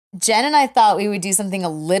Jen and I thought we would do something a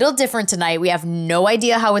little different tonight. We have no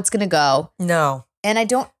idea how it's going to go. No. And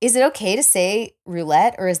is it okay to say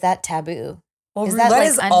roulette or is that taboo? Well, roulette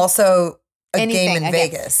is also a game in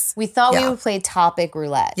Vegas. We thought we would play topic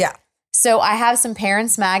roulette. Yeah. So I have some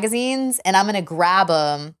parents' magazines and I'm going to grab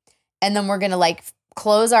them and then we're going to like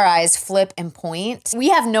close our eyes, flip and point. We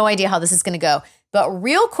have no idea how this is going to go. But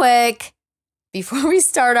real quick, before we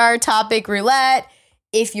start our topic roulette,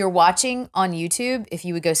 if you're watching on YouTube, if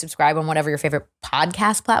you would go subscribe on whatever your favorite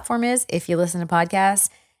podcast platform is, if you listen to podcasts,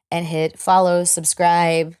 and hit follow,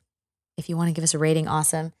 subscribe. If you want to give us a rating,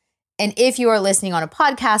 awesome. And if you are listening on a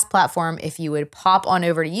podcast platform, if you would pop on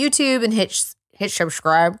over to YouTube and hit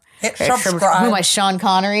subscribe. Hit subscribe. Who am I, Sean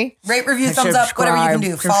Connery? Rate, review, thumbs up, whatever you can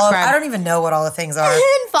do. Follow. I don't even know what all the things are.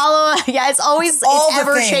 And follow. Yeah, it's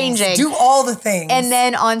ever changing. Do all the things. And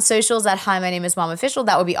then on socials at Hi, my name is Mom Official.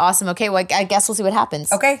 That would be awesome. Okay, well, I guess we'll see what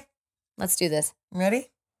happens. Okay. Let's do this. Ready?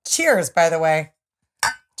 Cheers, by the way.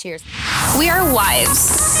 Cheers. We are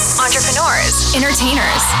wives, entrepreneurs,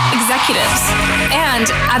 entertainers, executives, and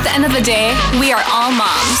at the end of the day, we are all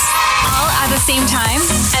moms. All at the same time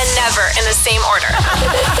and never in the same order.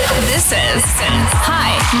 This is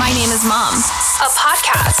Hi, my name is Mom, a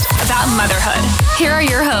podcast about motherhood. Here are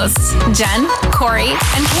your hosts, Jen, Corey,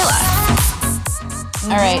 and Kayla.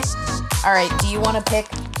 All right. Do you want to pick?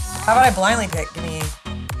 How about I blindly pick? Give me.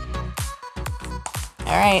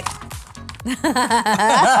 All right.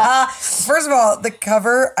 First of all, the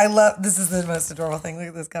cover, I love. This is the most adorable thing. Look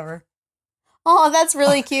at this cover. Oh, that's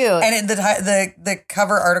really cute. And the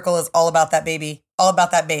cover article is all about that baby, all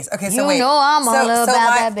about that bass. Okay, so wait. You know I'm all about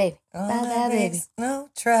that baby. About that baby. No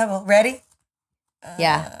trouble. Ready?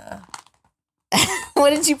 Yeah.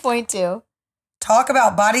 What did you point to? Talk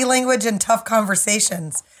about body language and tough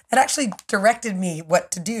conversations. That actually directed me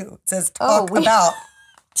what to do. It says talk about.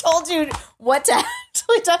 Told you what to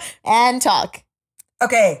actually talk and talk.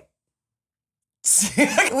 Okay.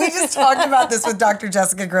 We just talked about this with Dr.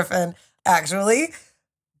 Jessica Griffin, actually.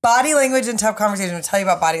 Body language and tough conversation. I'll tell you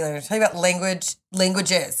about body language. I'll tell you about languages.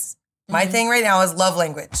 Mm-hmm. My thing right now is love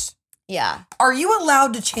language. Yeah. Are you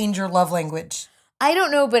allowed to change your love language? I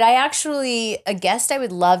don't know, but a guest I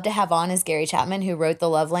would love to have on is Gary Chapman, who wrote the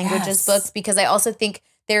Love Languages books, because I also think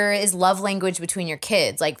there is love language between your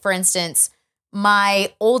kids. Like, for instance,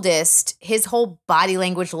 my oldest, his whole body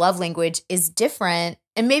language, love language is different.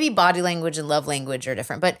 And maybe body language and love language are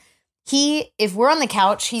different. But if we're on the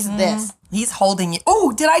couch, he's this. He's holding you.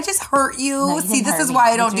 Oh, did I just hurt you? No, you See, this is me.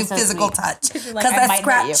 why I don't do physical touch. Because I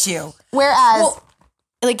scratch you. Whereas,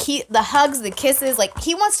 the hugs, the kisses,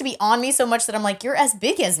 he wants to be on me so much that I'm like, you're as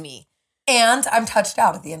big as me. And I'm touched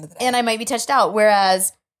out at the end of the day. And I might be touched out.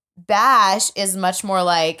 Whereas Bash is much more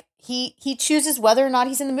like, he chooses whether or not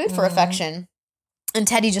he's in the mood for affection. And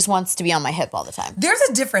Teddy just wants to be on my hip all the time. There's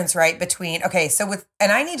a difference, right, between,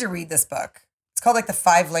 and I need to read this book. It's called the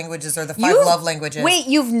 5 languages or the 5 love languages. Wait,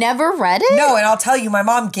 you've never read it? No, and I'll tell you, my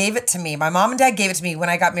mom gave it to me. My mom and dad gave it to me when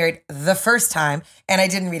I got married the first time, and I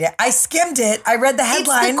didn't read it. I skimmed it. I read the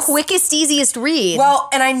headlines. It's the quickest, easiest read. Well,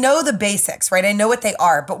 and I know the basics, right? I know what they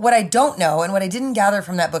are. But what I don't know, and what I didn't gather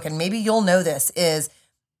from that book, and maybe you'll know this, is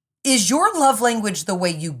your love language the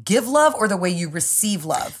way you give love or the way you receive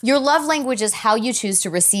love? Your love language is how you choose to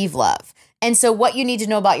receive love. And so what you need to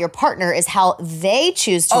know about your partner is how they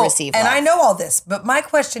choose to receive love. And I know all this, but my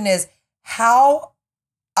question is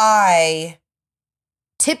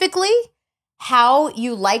typically, how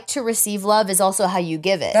you like to receive love is also how you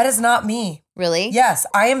give it. That is not me. Really? Yes,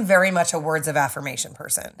 I am very much a words of affirmation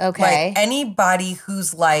person. Okay. Anybody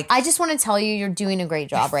who's I just want to tell you, you're doing a great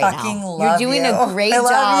job right now. You're doing a great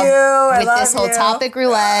job with this whole topic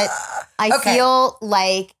roulette. I feel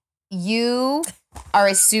like you are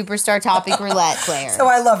a superstar topic roulette player. So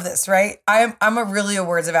I love this, right? I'm really a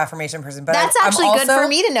words of affirmation person, but that's actually good for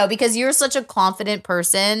me to know because you're such a confident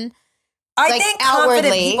person. I think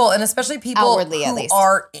confident people, and especially people who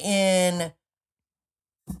are in,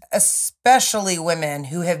 especially women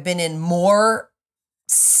who have been in more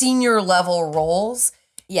senior level roles.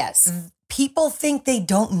 Yes. People think they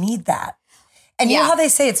don't need that. And you know how they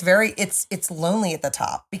say it's lonely at the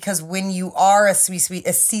top because when you are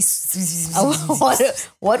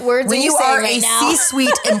what words when are you saying right now? When you are a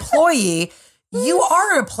C-suite employee, you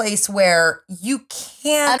are in a place where you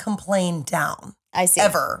can't complain down. I see.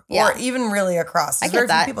 Ever. Yeah. Or even really across. There's very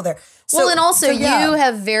few people there. So, and also you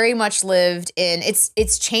have very much lived in,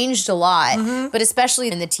 it's changed a lot, but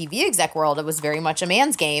especially in the TV exec world, it was very much a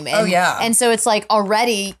man's game. And, And so it's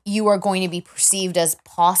already you are going to be perceived as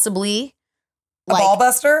possibly a ball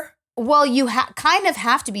buster? Well, you kind of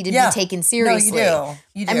have to be be taken seriously. No,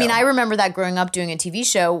 you do. I mean, I remember that growing up doing a TV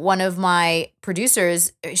show. One of my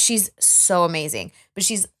producers, she's so amazing, but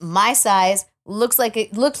she's my size, looked like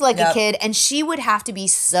a kid, and she would have to be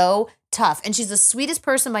so tough. And she's the sweetest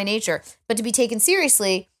person by nature, but to be taken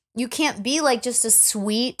seriously, you can't be like just a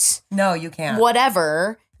sweet. No, you can't.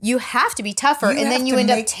 Whatever. You have to be tougher, and then you end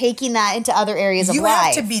up taking that into other areas of life. You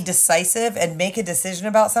have to be decisive and make a decision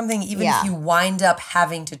about something, even if you wind up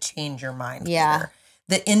having to change your mind. Yeah. Later.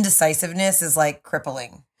 The indecisiveness is like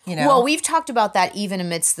crippling, you know? Well, we've talked about that even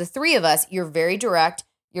amidst the three of us. You're very direct,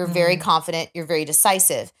 you're very confident, you're very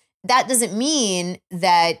decisive. That doesn't mean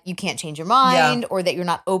that you can't change your mind or that you're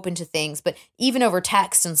not open to things, but even over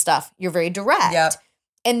text and stuff, you're very direct. Yep.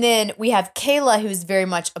 And then we have Kayla, who's very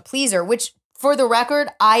much a pleaser, which for the record,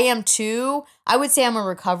 I am too. I would say I'm a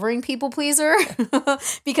recovering people pleaser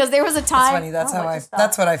because there was a time. That's funny.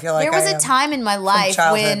 That's what I feel like. There was a time in my life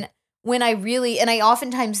when I really, and I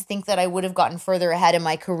oftentimes think that I would have gotten further ahead in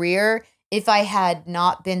my career if I had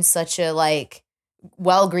not been such a like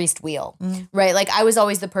well-greased wheel, right? Like I was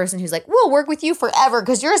always the person who's like, we'll work with you forever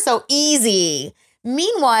because you're so easy.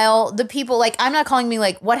 Meanwhile, the people like, I'm not calling me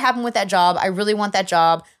like, what happened with that job? I really want that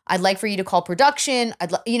job. I'd like for you to call production.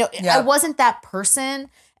 I wasn't that person.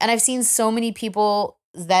 And I've seen so many people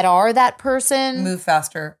that are that person. Move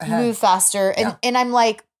faster. And I'm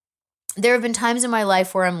like, there have been times in my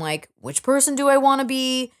life where I'm like, which person do I want to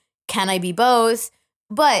be? Can I be both?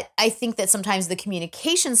 But I think that sometimes the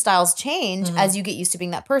communication styles change as you get used to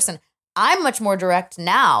being that person. I'm much more direct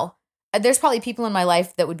now. There's probably people in my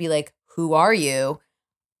life that would be like, who are you?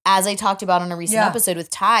 As I talked about on a recent episode with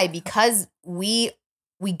Ty, because we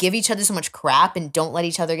give each other so much crap and don't let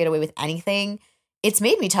each other get away with anything, it's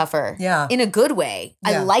made me tougher. Yeah. In a good way.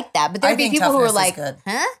 Yeah. I like that. But there'd be people who are like,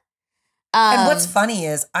 huh? And what's funny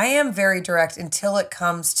is I am very direct until it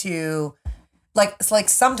comes to like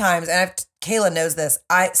sometimes, and Kayla knows this,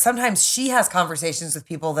 sometimes she has conversations with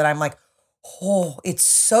people that I'm like, oh, it's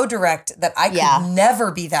so direct that I could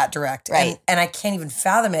never be that direct. Right. And I can't even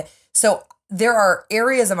fathom it. So there are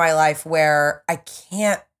areas of my life where I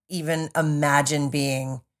can't even imagine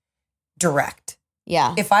being direct.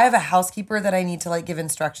 Yeah. If I have a housekeeper that I need to like give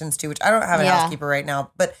instructions to, which I don't have a housekeeper right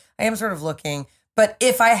now, but I am sort of looking. But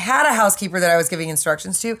if I had a housekeeper that I was giving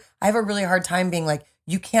instructions to, I have a really hard time being like,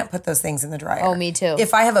 you can't put those things in the dryer. Oh, me too.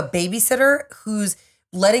 If I have a babysitter who's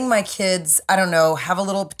letting my kids, I don't know, have a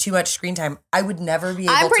little too much screen time, I would never be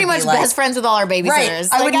able to I'm pretty much best friends with all our babysitters. Right.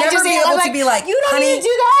 I would never be able to be like, you don't honey, need to do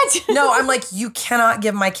that. No, I'm like, you cannot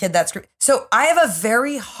give my kid that screen. So I have a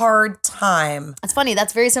very hard time. That's funny.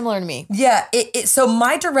 That's very similar to me. Yeah. So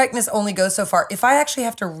my directness only goes so far. If I actually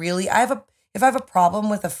have to really, if I have a problem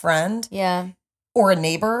with a friend or a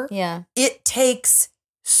neighbor, it takes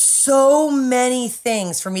so many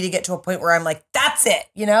things for me to get to a point where I'm like, that's it.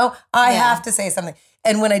 You know, I have to say something.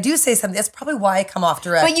 And when I do say something, that's probably why I come off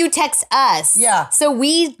direct. But you text us. Yeah. So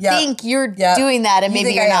we think you're doing that and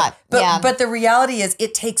maybe you're not. But the reality is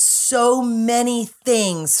it takes so many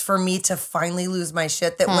things for me to finally lose my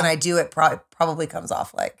shit that when I do, it probably comes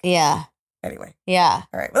off like. Yeah. Anyway. Yeah.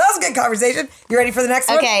 All right. Well, that was a good conversation. You ready for the next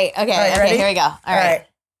one? Okay. All right, ready? Here we go. All right.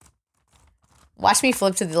 Watch me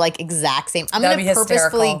flip to the like exact same. I'm going to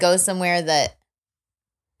purposefully go somewhere that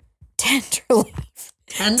tender leaf.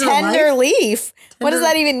 Tender leaf. What does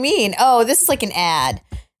that even mean? Oh, this is like an ad.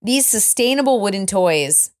 These sustainable wooden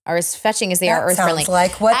toys are as fetching as they are earth friendly. Sounds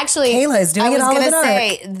like what actually Kayla is doing. I was going to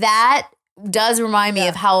say that does remind me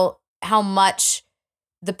of how much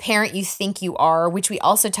the parent you think you are, which we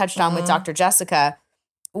also touched on with Dr. Jessica.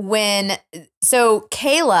 So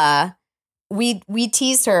Kayla, we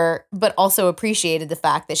teased her, but also appreciated the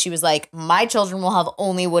fact that she was like, my children will have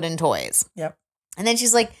only wooden toys. Yep. And then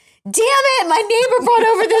she's like, damn it, my neighbor brought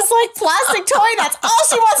over this like plastic toy. That's all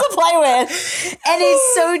she wants to play with. And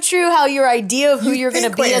it's so true how your idea of who you're going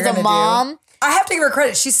to be as a mom. I have to give her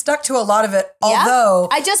credit. She stuck to a lot of it, although.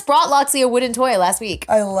 I just brought Loxley a wooden toy last week.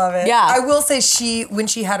 I love it. Yeah. I will say when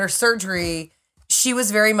she had her surgery, she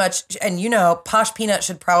was very much, and you know, Posh Peanut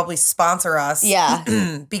should probably sponsor us.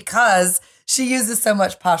 Yeah. Because she uses so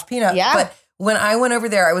much Posh Peanut. Yeah. But when I went over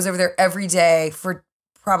there, I was over there every day for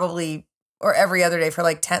probably, or every other day for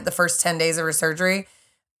like the first 10 days of her surgery.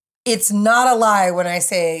 It's not a lie when I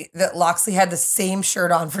say that Loxley had the same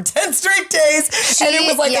shirt on for 10 straight days. And it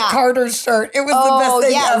was like a Carter's shirt. It was the best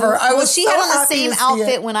thing ever. She had on the same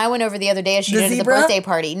outfit when I went over the other day as she did at the birthday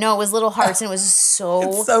party. No, it was little hearts and it was so...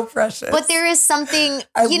 It's so precious. But there is something,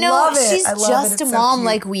 she's just a mom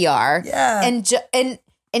like we are. Yeah.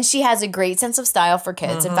 And she has a great sense of style for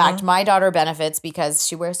kids. In fact, my daughter benefits because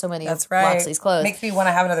she wears so many of Loxley's clothes. Makes me want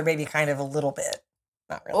to have another baby kind of a little bit.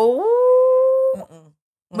 Not really. Oh. Mm-mm.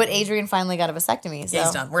 But Adrian finally got a vasectomy. So. Yeah,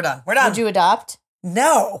 he's done. We're done. We're done. Would you adopt?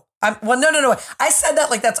 No. No. I said that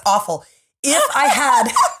like that's awful. If I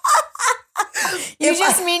had... You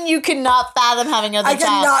just mean you could not fathom having another I child.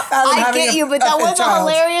 cannot fathom having I get a- you, but a that fifth was a child.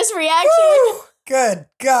 hilarious reaction. Woo! Good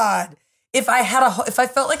God. If I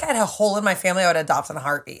felt like I had a hole in my family, I would adopt in a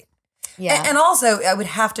heartbeat. Yeah. And also, I would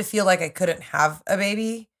have to feel like I couldn't have a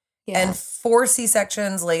baby. yeah. And 4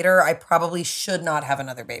 C-sections later, I probably should not have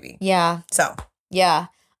another baby. yeah. So, Yeah.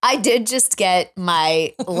 I did just get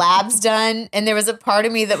my labs done, and there was a part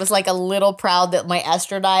of me that was like a little proud that my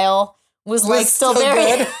estradiol was like still still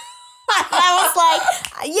very good. I was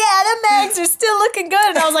like, yeah, the mags are still looking good.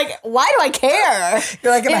 And I was like, why do I care?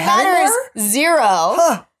 You're like, am It I having matters more? zero.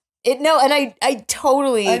 Huh. And I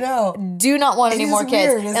totally I know. do not want It any is more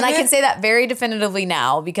kids. weird, isn't And I can it? say that very definitively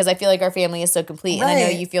now because I feel like our family is so complete. And I know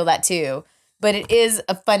Right. you feel that too. But it is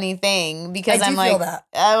a funny thing because I do I'm feel like, that.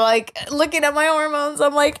 I'm like looking at my hormones.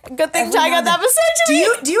 I'm like, good thing Every I now got that and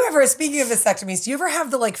vasectomy. Do you ever, speaking of vasectomies, do you ever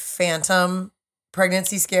have the like phantom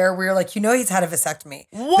pregnancy scare where you're like, you know, he's had a vasectomy?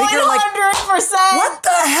 But you're like, 100%. what the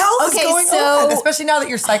hell is Okay, going so- on? Especially now that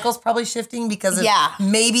your cycle's probably shifting because of Yeah.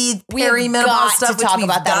 maybe We have perimenopause got stuff, to which talk we've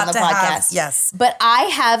about that on got the to have. podcast. Yes. But I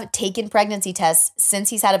have taken pregnancy tests since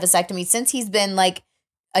he's had a vasectomy, since he's been like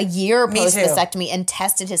a year Me post too. vasectomy and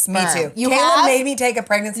tested his Me sperm. too. You Kayla have? made me take a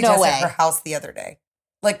pregnancy No test way. at her house the other day.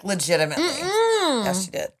 Like legitimately. Mm-mm. Yes,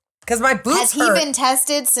 she did. Because my boobs Has he hurt. been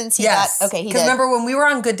tested since he Yes. got? Okay, he Because did. remember when we were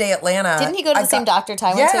on Good Day Atlanta. Didn't he go to I the same got- doctor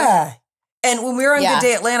Ty went to? Yeah. And when we were on Yeah. Good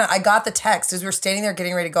Day Atlanta, I got the text as we were standing there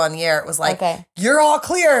getting ready to go on the air. It was like, Okay. you're all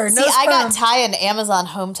clear. No See, I got sperm. Ty an Amazon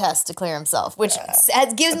home test to clear himself, which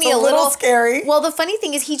gives me It's a little scary. Well, the funny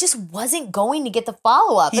thing is, he just wasn't going to get the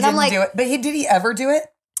follow up, He and didn't I'm like, do it. But did he ever do it?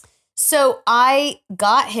 so I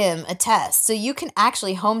got him a test, so you can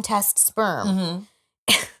actually home test sperm, Mm-hmm.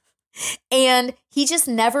 and he just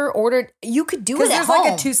never ordered. You could do it Because at there's home.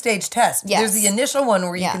 like a 2-stage test. Yes. There's the initial one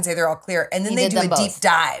where you Yeah. can say they're all clear. And then He they did do a them deep both.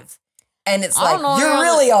 dive. And it's I like, don't know if you're he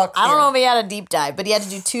really had a- all clear. I don't know if he had a deep dive, but he had to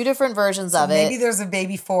do 2 different versions of it. Maybe there's a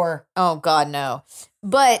baby 4. Oh God, no.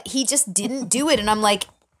 But he just didn't do it. And I'm like,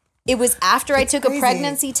 it was after I took crazy. a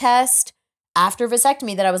pregnancy test after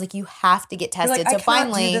vasectomy that I was like, you have to get You're tested. like, I So cannot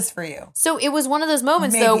finally, do this for you. so it was one of those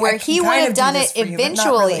moments Maybe though I where can he would kind have of do done this it for you, but not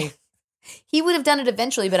eventually. really. He would have done it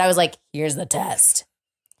eventually, but I was like, here's the test.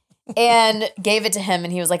 And gave it to him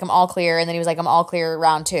and he was like, I'm all clear. And then he was like, I'm all clear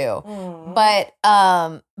round 2. Mm.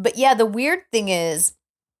 But yeah, the weird thing is,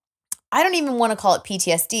 I don't even want to call it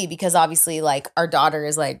PTSD because obviously like our daughter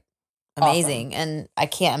is like amazing and I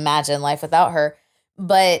can't imagine life without her.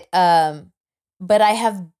 But I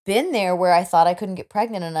have been there where I thought I couldn't get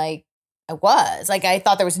pregnant and I was. Like I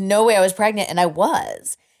thought there was no way I was pregnant and I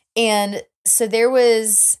was. And so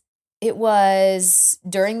it was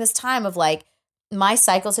during this time of like my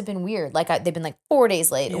cycles have been weird. Like they've been like 4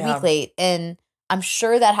 days late, a Yeah. week late. And I'm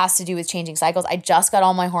sure that has to do with changing cycles. I just got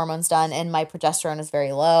all my hormones done and my progesterone is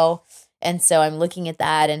very low. And so I'm looking at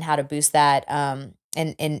that and how to boost that and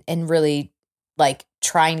really like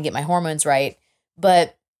trying to get my hormones right.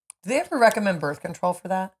 But Do they ever recommend birth control for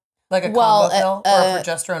that? Like a Well, combo pill or a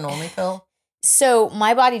progesterone only pill? so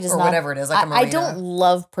my body does Or not whatever it is, like a I Mirena. don't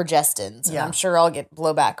love progestins. And Yeah. I'm sure I'll get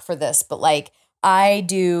blowback for this, but like I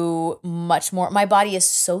do much more. My body is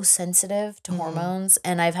so sensitive to Mhm. hormones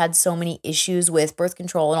and I've had so many issues with birth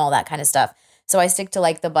control and all that kind of stuff. So I stick to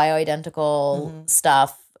like the bioidentical Mhm.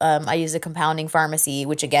 stuff. I use a compounding pharmacy,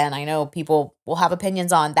 which again, I know people will have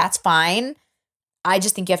opinions on. That's fine. I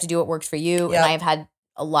just think you have to do what works for you. Yep. And I've had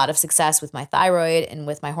a lot of success with my thyroid and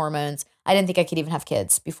with my hormones. I didn't think I could even have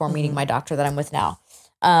kids before meeting Mhm. my doctor that I'm with now.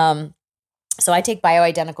 So I take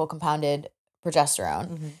bioidentical compounded progesterone.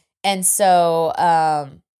 Mhm. And so,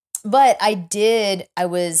 but I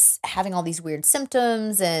was having all these weird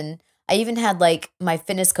symptoms. And I even had like my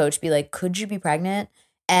fitness coach be like, could you be pregnant?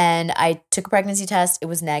 And I took a pregnancy test. It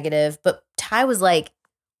was negative. But Ty was like,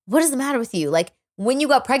 what is the matter with you? Like when you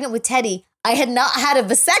got pregnant with Teddy, I had not had a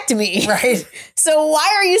vasectomy. Right. So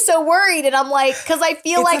why are you so worried? And I'm like, because I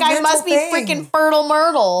feel It's like a I must be mental thing. freaking fertile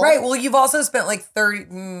myrtle. Right. Well, you've also spent like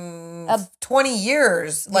 20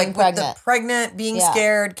 years like with pregnant. the pregnant, being Yeah.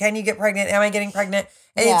 scared. Can you get pregnant? Am I getting pregnant?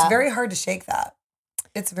 And Yeah. it's very hard to shake that.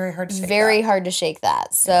 It's very hard to shake Very that. hard to shake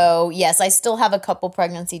that. So yes, I still have a couple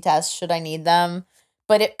pregnancy tests should I need them.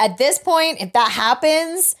 But at this point, if that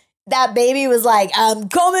happens, that baby was like, I'm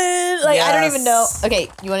coming. Like, I don't even know. Yes. Okay,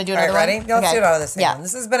 you want to do All another right, ready? one? Let's Okay. do it out of the same Yeah. one.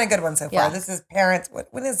 This has been a good one so far. Yeah. This is parents.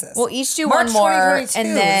 When is this? We'll each do March one more. 2022. And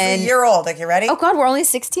This then, is a year old. Okay, ready? oh God, we're only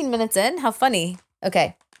 16 minutes in. How funny.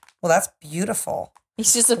 Okay. Well, that's beautiful.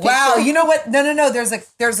 He's just a picture. Wow, you know what? No. There's a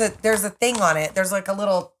thing on it. There's like a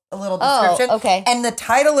little description. Oh, okay. And the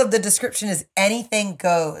title of the description is Anything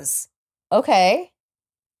Goes. Okay.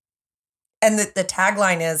 And the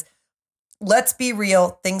tagline is, let's be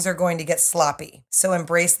real, things are going to get sloppy. So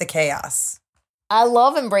embrace the chaos. I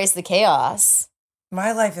love Embrace the Chaos.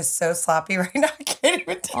 My life is so sloppy right now. I can't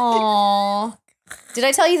even tell you. Aww. Did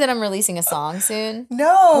I tell you that I'm releasing a song soon?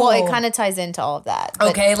 No. Well, it kind of ties into all of that. But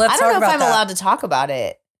Okay, let's I don't talk know about if I'm that. allowed to talk about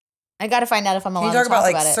it. I got to find out if I'm Can allowed you talk to talk about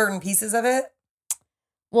about like it. certain pieces of it?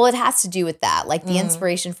 Well, it has to do with that. Like the Mhm.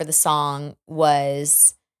 inspiration for the song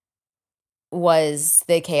was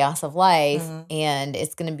the chaos of life, Mhm. and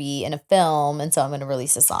it's going to be in a film, and so I'm going to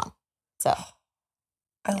release a song. So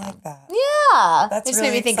I like that. yeah, That's it just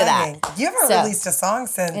really made me think exciting. of that. You haven't So, released a song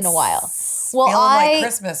since in a while. Well, Feeling I- Like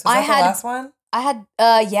Christmas. Was I that the had- last one? I had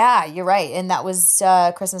yeah, you're right, and that was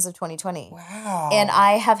Christmas of 2020. Wow. And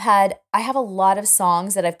I have a lot of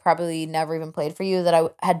songs that I've probably never even played for you that I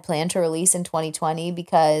had planned to release in 2020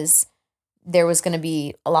 because there was going to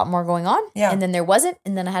be a lot more going on. Yeah. And then there wasn't.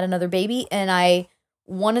 And then I had another baby. And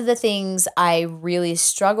one of the things I really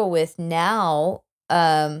struggle with now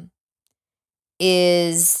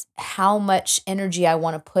is how much energy I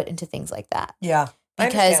want to put into things like that. Yeah.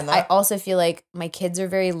 Because understand I that. also feel like my kids are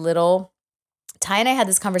very little. Ty and I had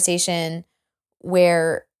this conversation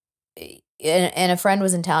where and a friend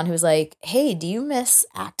was in town who was like, hey, do you miss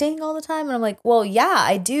acting all the time? And I'm like, well, yeah,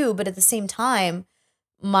 I do. But at the same time,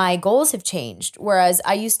 my goals have changed. Whereas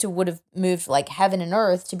I used to would have moved like heaven and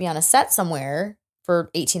earth to be on a set somewhere for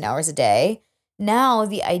 18 hours a day. Now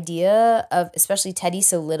the idea of, especially Teddy's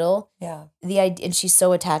so little, Yeah. the idea, and she's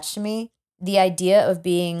so attached to me, the idea of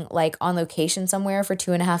being like on location somewhere for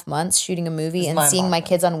 2.5 months shooting a movie It's and seeing my mind-boggling.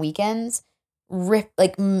 kids on weekends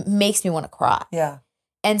makes me want to cry. Yeah.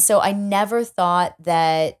 And so I never thought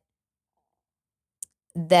that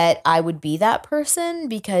I would be that person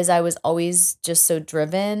because I was always just so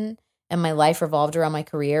driven and my life revolved around my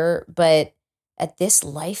career. But at this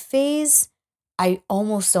life phase, I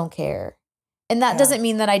almost don't care. And that Yeah. doesn't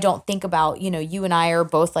mean that I don't think about, you and I are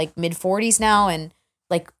both like mid 40s now. And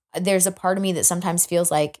like, there's a part of me that sometimes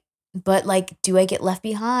feels like, but like, do I get left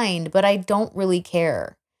behind? But I don't really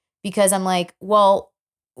care because I'm like, well,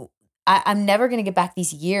 I'm never going to get back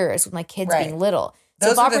these years with my kids Right. being little.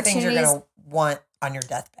 Those So if are the things you're opportunities- going to want on your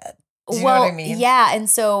deathbed. Do you well, know what I mean? yeah. And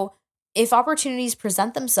so if opportunities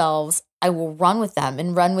present themselves, I will run with them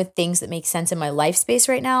and run with things that make sense in my life space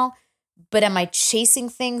right now. But am I chasing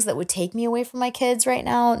things that would take me away from my kids right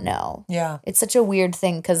now? No. Yeah. It's such a weird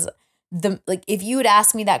thing because if you would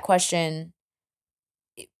ask me that question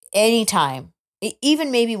anytime,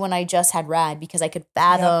 even maybe when I just had Rad, because I could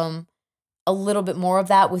fathom a little bit more of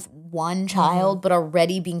that with one child, but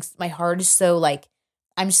already being, my heart is so like,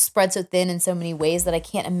 I'm spread so thin in so many ways that I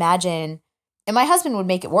can't imagine. And my husband would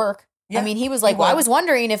make it work. Yeah, I mean, he was he like, well, I would. was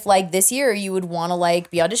wondering if like this year you would want to like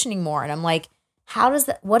be auditioning more. And I'm like,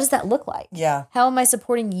 what does that look like? Yeah. How am I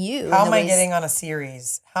supporting you? How in am the I ways- getting on a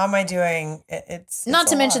series? How am I doing? It's Not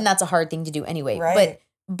to a mention lot. that's a hard thing to do anyway. Right.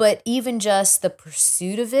 But even just the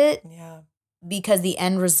pursuit of it, Yeah. because the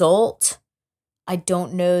end result, I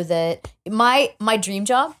don't know that my dream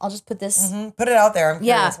job, I'll just put this, hmm Put it out there. I'm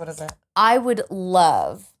Yeah. curious. What is it? I would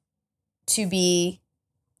love to be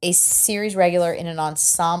a series regular in an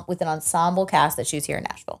ensemble with an ensemble cast that shoots here in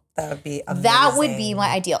Nashville. That would be amazing. That would be my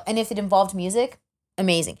ideal. And if it involved music,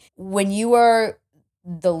 amazing. When you are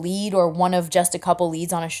the lead or one of just a couple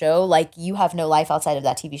leads on a show, like you have no life outside of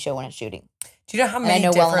that TV show when it's shooting. Do you know how I many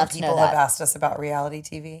know well different enough to know people have that. asked us about reality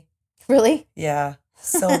TV? Really? Yeah.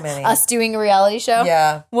 So many. Us doing a reality show?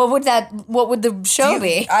 Yeah. What would the show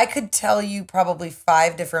be? I could tell you probably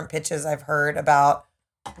 5 different pitches I've heard about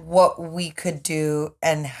what we could do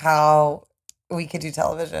and how we could do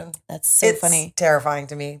television. That's so it's funny. terrifying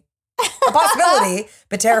to me. A possibility,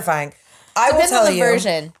 but terrifying. I will Depends tell on the you.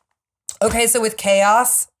 version. Okay, so with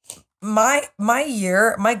chaos, my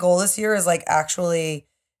goal this year is like actually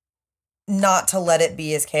not to let it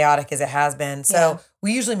be as chaotic as it has been. So Yeah.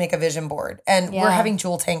 we usually make a vision board, and we're Yeah. having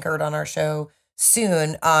Jewel Tankard on our show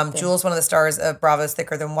soon. Jewel's one of the stars of Bravo's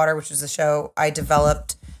Thicker Than Water, which is a show I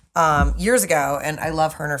developed years ago, and I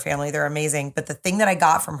love her and her family. They're amazing. But the thing that I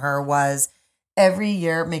got from her was every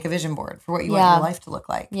year make a vision board for what you want Yeah. your life to look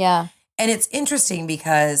like. Yeah. And it's interesting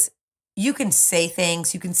because you can say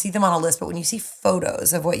things, you can see them on a list, but when you see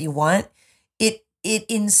photos of what you want, it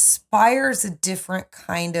inspires a different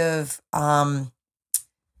kind of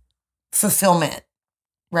fulfillment,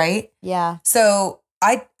 right? Yeah. So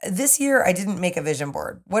this year I didn't make a vision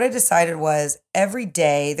board. What I decided was every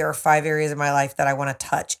day there are 5 areas of my life that I want to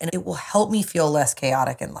touch, and it will help me feel less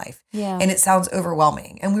chaotic in life. Yeah. And it sounds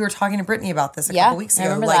overwhelming. And we were talking to Brittany about this a couple weeks ago. I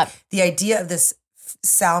remember like that. the idea of this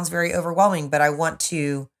sounds very overwhelming, but I want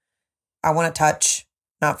to touch,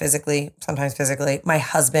 not physically, sometimes physically, my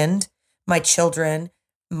husband, my children,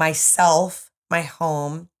 myself, my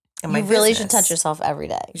home, and my You really business. should touch yourself every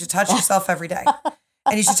day. You should touch yourself every day.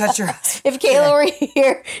 And you should touch your husband. If Kayla were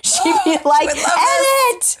here, she'd be like, would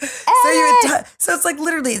love edit! So it's like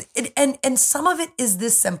literally, and some of it is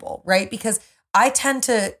this simple, right? Because I tend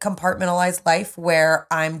to compartmentalize life where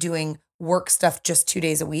I'm doing work stuff just 2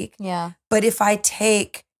 days a week. Yeah. But if I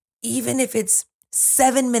take, even if it's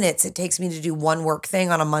 7 minutes, it takes me to do one work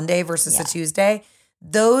thing on a Monday versus a Tuesday,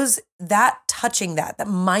 that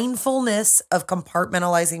mindfulness of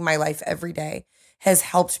compartmentalizing my life every day has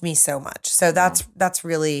helped me so much. So that's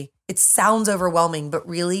really, it sounds overwhelming, but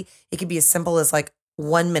really it could be as simple as like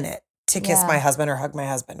 1 minute to kiss my husband or hug my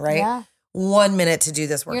husband, right? Yeah. 1 minute to do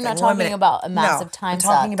this work. You're thing. not 1 talking minute. about a massive No, time I'm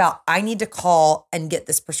talking suck. about I need to call and get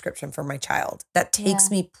this prescription for my child. That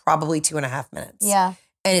takes me probably 2.5 minutes. Yeah.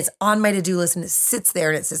 And it's on my to-do list and it sits there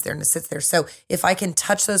and it sits there and it sits there. So if I can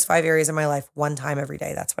touch those 5 areas of my life one time every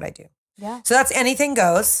day, that's what I do. Yeah. So that's anything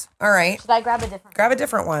goes. All right. Should I grab a different Grab a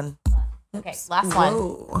different one. Okay, last one.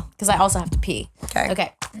 Whoa. Because I also have to pee. Okay.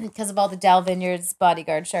 Okay. Because of all the Dal Vineyards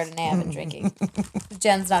Bodyguard Chardonnay I've been drinking.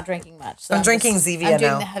 Jen's not drinking much. So I'm drinking just- Zevia I'm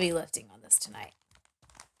doing now. the heavy lifting on this tonight.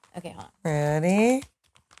 Okay, hold on. Ready?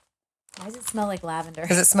 Why does it smell like lavender?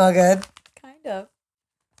 Does it smell good? Kind of.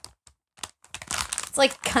 It's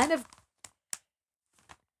like kind of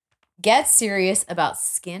get serious about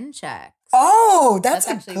skin checks. Oh, that's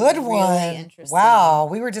That's a actually good really one. interesting. Wow.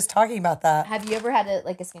 We were just talking about that. Have you ever had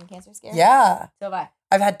a skin cancer scare? Yeah. So have I.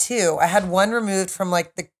 I've had 2. I had one removed from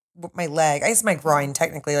like my leg. I guess my groin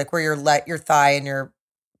technically, like where your thigh and your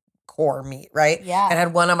core meet, right? Yeah. And I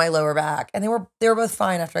had one on my lower back. And they were both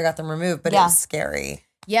fine after I got them removed, but it Yeah. was scary.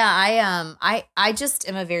 Yeah, I just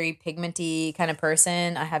am a very pigmenty kind of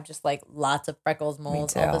person. I have just like lots of freckles,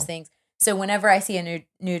 moles, all too. those things. So whenever I see a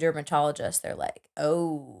new dermatologist, they're like,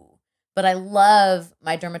 "Oh." But I love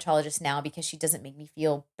my dermatologist now because she doesn't make me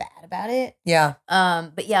feel bad about it. Yeah.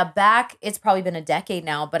 But yeah, back it's probably been a decade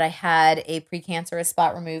now, but I had a precancerous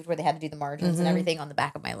spot removed where they had to do the margins and everything on the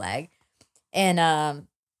back of my leg. And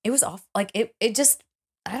it was off like it just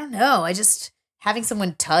I don't know. I just having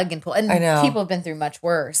someone tug and pull and I know. people have been through much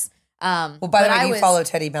worse. Well, by the but way, I do you was- follow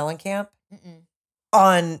Teddy Mellencamp Mm-mm.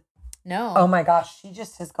 on? No. Oh my gosh, she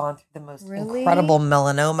just has gone through the most Really? incredible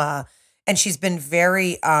melanoma, and she's been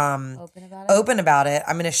very Open about it. open about it.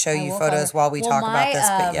 I'm going to show I you will photos follow- while we Well, talk about this.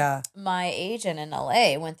 But um, yeah, my agent in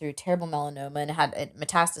LA went through terrible melanoma and had it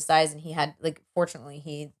metastasized, and he had fortunately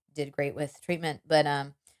he did great with treatment, but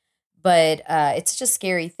it's such a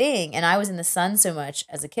scary thing, and I was in the sun so much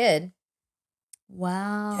as a kid.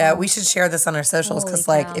 Wow. yeah, we should share this on our socials because,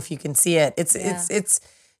 Holy like, cow. if you can see it, it's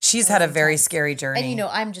she's had a very scary journey. And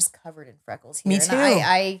I'm just covered in freckles here. Me And too.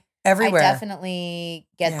 I everywhere. definitely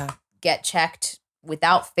Yeah. get checked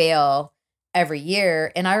without fail every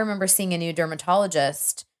year. And I remember seeing a new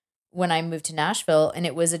dermatologist when I moved to Nashville, and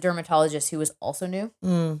it was a dermatologist who was also new.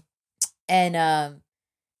 Mm. And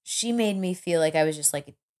she made me feel like I was just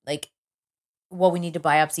like, well, we need to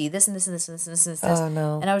biopsy this and this and this and this and this and this. Oh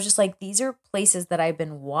no, And I was just like, these are places that I've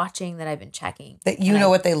been watching, that I've been checking. that you And know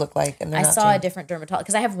what they look like, and they're I not saw a changed. different dermatologist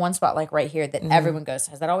because I have one spot like right here that Mhm. everyone goes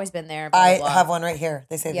to. Has that always been there? Blah, I blah, blah. have one right here.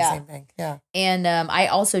 They say Yeah. the same thing. Yeah. And I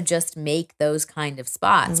also just make those kind of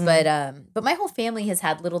spots. Mhm. But my whole family has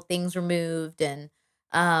had little things removed, and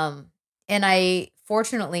I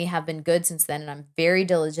fortunately have been good since then, and I'm very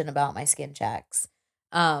diligent about my skin checks.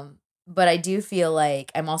 But I do feel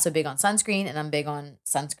like I'm also big on sunscreen, and I'm big on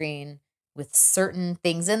sunscreen with certain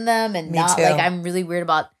things in them, and Me not too. like I'm really weird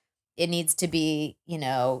about it needs to be,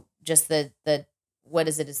 just the what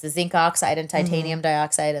is it? It's the zinc oxide and titanium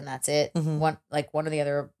dioxide, and that's it. Mhm. One or the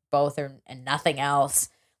other, or both, and nothing else.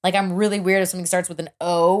 Like I'm really weird if something starts with an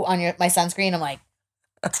O on my sunscreen. I'm like,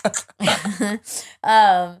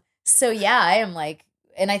 so yeah, I am like,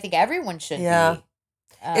 and I think everyone should Yeah. be.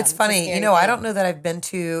 It's a funny. scary I thing. don't know that I've been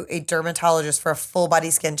to a dermatologist for a full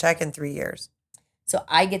body skin check in 3 years. So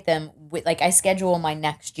I get them with I schedule my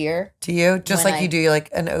next year. Do you? Just When like I- you do like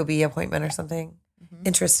an OB appointment or something? Mhm.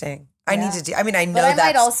 Interesting. I Yeah. need to do, I mean, I know But I might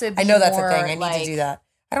that's, also I be know that's a more, thing. I need to like- do that.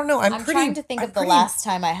 I don't know. I'm pretty, trying to think I'm of the pretty- last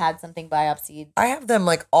time I had something biopsied. I have them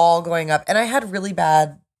like all going up and I had really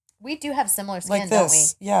bad We do have similar skin, like don't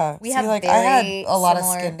this. we? Yeah. We See, have like I had very a lot of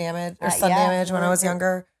similar- skin damage or sun yeah, damage when I was we're-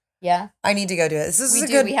 younger. Yeah. I need to go do it. This is We a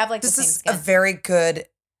do. good, We have, like, the this same is skin. a very good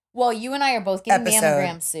Well, you and I are both getting episode.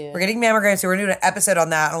 mammograms soon. We're getting mammograms, so we're doing an episode on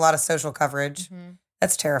that and a lot of social coverage.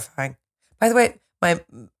 That's terrifying. By the way,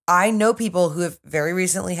 I know people who have very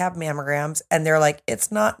recently had mammograms and they're like,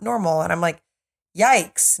 it's not normal. And I'm like,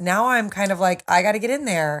 yikes. Now I'm kind of like, I got to get in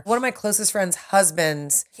there. One of my closest friends'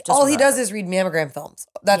 husbands, all he does is read mammogram films.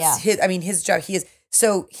 That's his job. He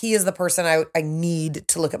is the person I need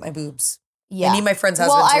to look at my boobs. Yeah. I need my friend's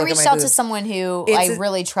husband Well, to I look at reached my out boobs. to someone who It's I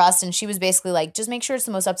really trust, and she was basically like, just make sure it's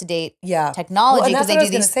the most up-to-date Yeah. technology, Well, because and they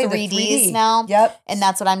do that's what I was these gonna say, the 3Ds 3D. now. Yep. And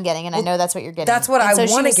that's what I'm getting, and I know that's what you're getting. That's what and I so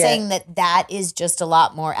wanna she was get. saying that is just a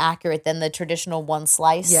lot more accurate than the traditional one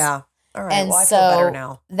slice. Yeah. All right. And well, I so feel better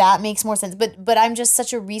now. that makes more sense. But I'm just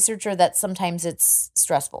such a researcher that sometimes it's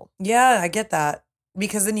stressful. Yeah, I get that.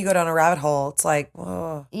 Because then you go down a rabbit hole. It's like,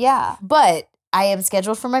 whoa. Yeah. But I am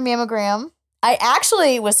scheduled for my mammogram. I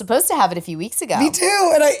actually was supposed to have it a few weeks ago. Me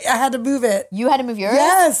too. And I had to move it. You had to move yours?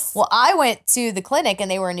 Yes. Well, I went to the clinic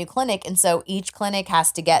and they were a new clinic. And so each clinic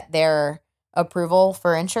has to get their approval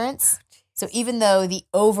for insurance. So even though the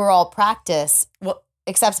overall practice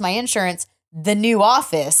accepts my insurance, the new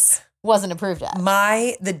office wasn't approved yet.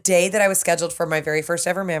 The day that I was scheduled for my very first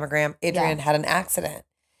ever mammogram, Adrian had an accident.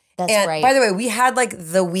 That's And right. by the way, we had like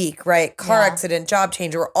the week, right? Car Yeah. accident, job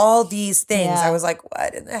change, or all these things. Yeah. I was like,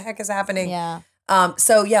 what in the heck is happening? Yeah.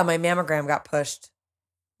 So yeah, my mammogram got pushed.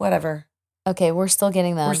 Whatever. Okay, we're still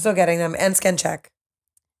getting them. We're still getting them. And skin check.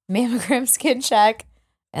 Mammogram, skin check,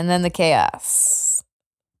 and then the chaos.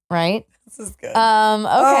 Right? This is good. Okay.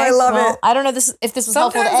 I love it. I don't know if this was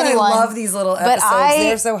Sometimes helpful to anyone. I love these little but episodes.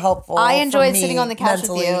 They're so helpful. I for enjoyed me sitting on the couch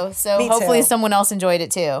mentally. with you. So Me hopefully too. someone else enjoyed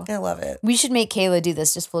it too. I love it. We should make Kayla do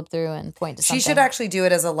this. Just flip through and point to something. She should actually do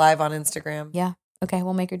it as a live on Instagram. Yeah. Okay,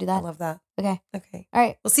 we'll make her do I that. love that. Okay. Okay. All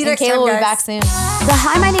right. We'll see you And next Kayla time, will guys. be back soon. The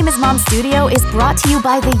Hi, My Name is Mom studio is brought to you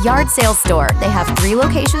by the Yard Sale Store. They have 3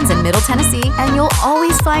 locations in Middle Tennessee, and you'll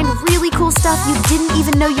always find really cool stuff you didn't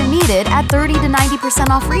even know you needed at 30 to 90%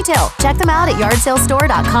 off retail. Check them out at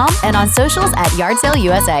yardsalestore.com and on socials at Yard Sale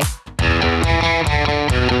USA.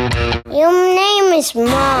 Your name is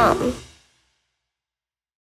Mom.